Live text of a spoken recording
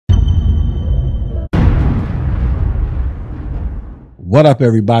What up,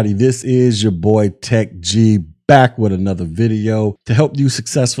 everybody? This is your boy Tech G back with another video to help you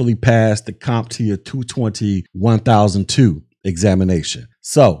successfully pass the CompTIA 220-1002 examination.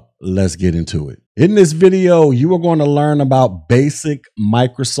 So let's get into it. In this video, you are going to learn about basic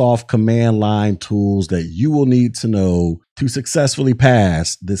Microsoft command line tools that you will need to know to successfully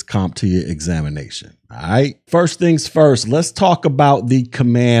pass this CompTIA examination. All right. First things first, let's talk about the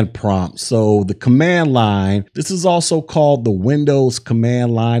command prompt. So the command line, this is also called the Windows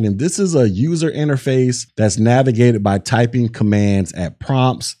command line, and this is a user interface that's navigated by typing commands at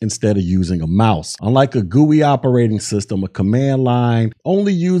prompts instead of using a mouse. Unlike a GUI operating system, a command line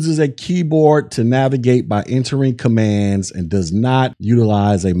only uses a keyboard to navigate by entering commands and does not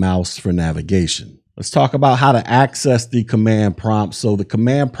utilize a mouse for navigation. Let's talk about how to access the command prompt. So the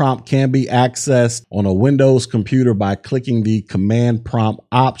command prompt can be accessed on a Windows computer by clicking the command prompt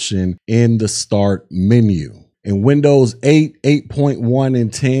option in the start menu. In Windows 8, 8.1,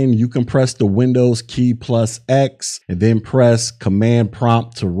 and 10, you can press the Windows key plus X and then press command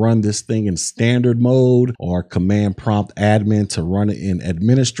prompt to run this thing in standard mode, or command prompt admin to run it in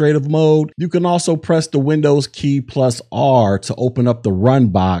administrative mode. You can also press the Windows key plus R to open up the run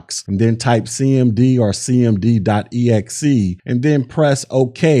box and then type cmd or cmd.exe and then press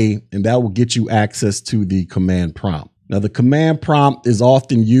OK, and that will get you access to the command prompt. Now, the command prompt is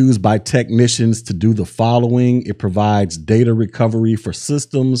often used by technicians to do the following. It provides data recovery for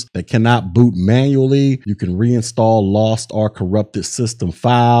systems that cannot boot manually. You can reinstall lost or corrupted system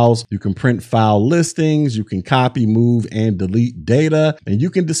files. You can print file listings. You can copy, move, and delete data. And you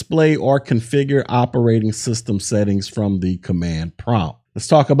can display or configure operating system settings from the command prompt. Let's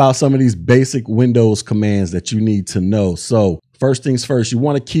talk about some of these basic Windows commands that you need to know. So first things first, you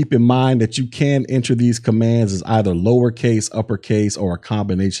want to keep in mind that you can enter these commands as either lowercase, uppercase, or a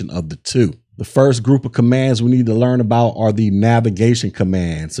combination of the two. The first group of commands we need to learn about are the navigation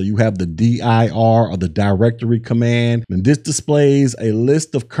commands. So you have the dir, or the directory command, and this displays a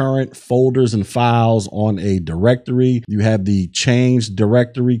list of current folders and files on a directory. You have the change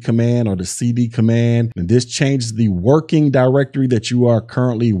directory command, or the cd command, and this changes the working directory that you are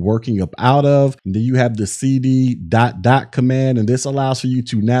currently working up out of. And then you have the cd ... command, and this allows for you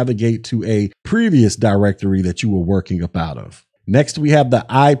to navigate to a previous directory that you were working up out of. Next, we have the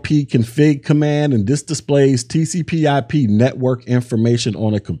IP config command, and this displays TCP/IP network information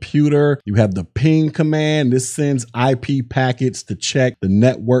on a computer. You have the ping command. This sends IP packets to check the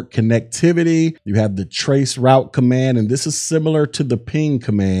network connectivity. You have the trace route command, and this is similar to the ping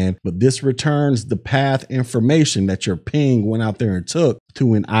command, but this returns the path information that your ping went out there and took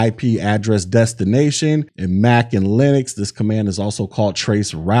to an IP address destination. In Mac and Linux, this command is also called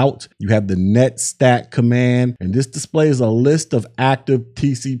trace route. You have the net stack command, and this displays a list of active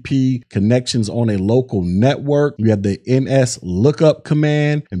TCP connections on a local network. You have the NS lookup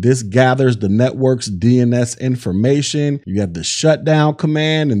command, and this gathers the network's DNS information. You have the shutdown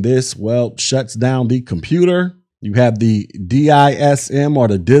command, and this, well, shuts down the computer. You have the DISM, or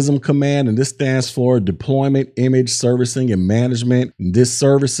the DISM command, and this stands for Deployment Image Servicing and Management. And this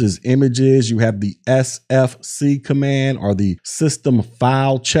services images. You have the SFC command, or the System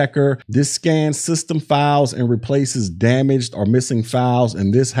File Checker. This scans system files and replaces damaged or missing files,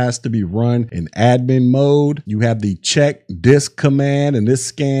 and this has to be run in admin mode. You have the Check Disk command, and this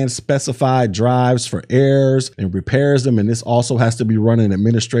scans specified drives for errors and repairs them, and this also has to be run in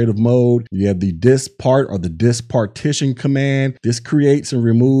administrative mode. You have the disk part, or the disk partition command. This creates and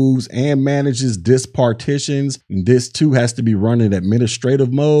removes and manages disk partitions, and this too has to be run in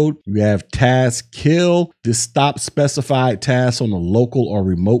administrative mode. You have task kill. This stops specified tasks on a local or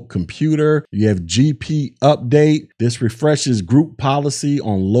remote computer. You have GP update. This refreshes group policy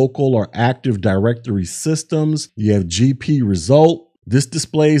on local or active directory systems. You have GP result. This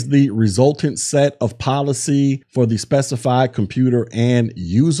displays the resultant set of policy for the specified computer and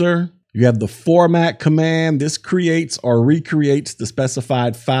user. You have the format command. This creates or recreates the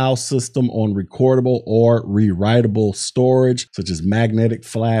specified file system on recordable or rewritable storage, such as magnetic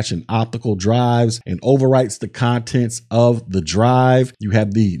flash and optical drives, and overwrites the contents of the drive. You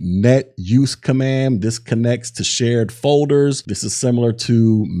have the net use command. This connects to shared folders. This is similar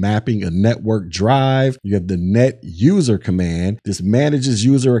to mapping a network drive. You have the net user command. This manages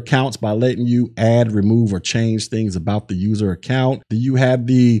user accounts by letting you add, remove, or change things about the user account. Then you have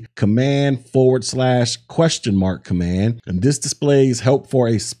the command / command, and this displays help for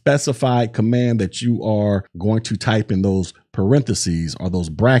a specified command that you are going to type in those parentheses or those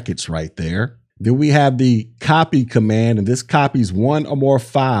brackets right there. Then we have the copy command, and this copies one or more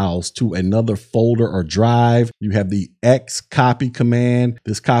files to another folder or drive. You have the XCopy command.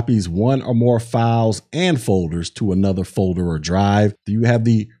 This copies one or more files and folders to another folder or drive. You have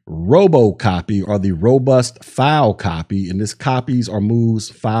the RoboCopy, or the robust file copy, and this copies or moves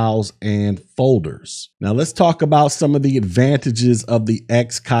files and folders. Now let's talk about some of the advantages of the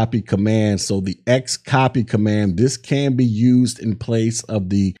XCopy command. So the XCopy command, this can be used in place of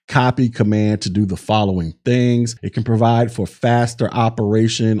the copy command to do the following things. It can provide for faster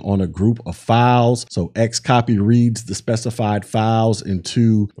operation on a group of files. So XCopy reads the specified files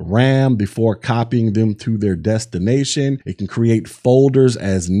into RAM before copying them to their destination. It can create folders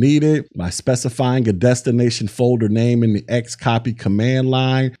as needed by specifying a destination folder name in the XCopy command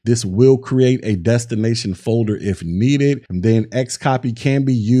line. This will create a destination folder if needed. And then XCopy can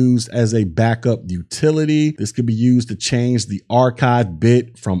be used as a backup utility. This could be used to change the archive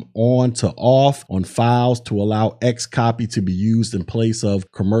bit from on to off on files to allow XCopy to be used in place of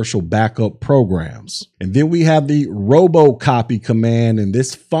commercial backup programs. And then we have the RoboCopy command, and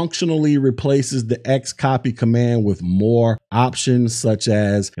this functionally replaces the XCopy command with more options, such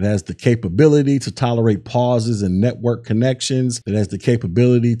as it has the capability to tolerate pauses in network connections. It has the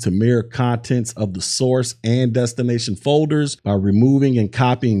capability to mirror contents of the source and destination folders by removing and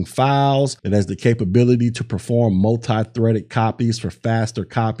copying files. It has the capability to perform multi-threaded copies for faster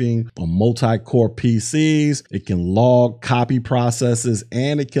copying on multi-core PCs. It can log copy processes,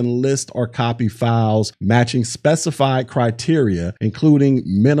 and it can list or copy files matching specified criteria, including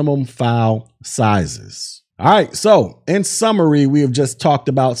minimum file sizes. All right, so in summary, we have just talked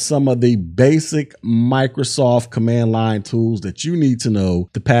about some of the basic Microsoft command line tools that you need to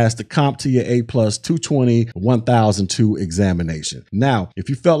know to pass the CompTIA A+ 220-1002 examination. Now, if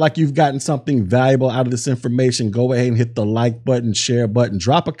you felt like you've gotten something valuable out of this information, go ahead and hit the like button, share button,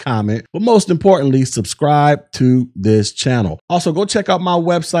 drop a comment, but most importantly, subscribe to this channel. Also, go check out my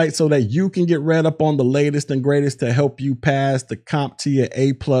website so that you can get read up on the latest and greatest to help you pass the CompTIA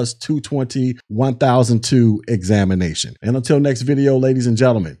A+ 220-1002 examination. And until next video, ladies and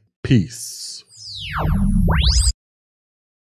gentlemen, peace.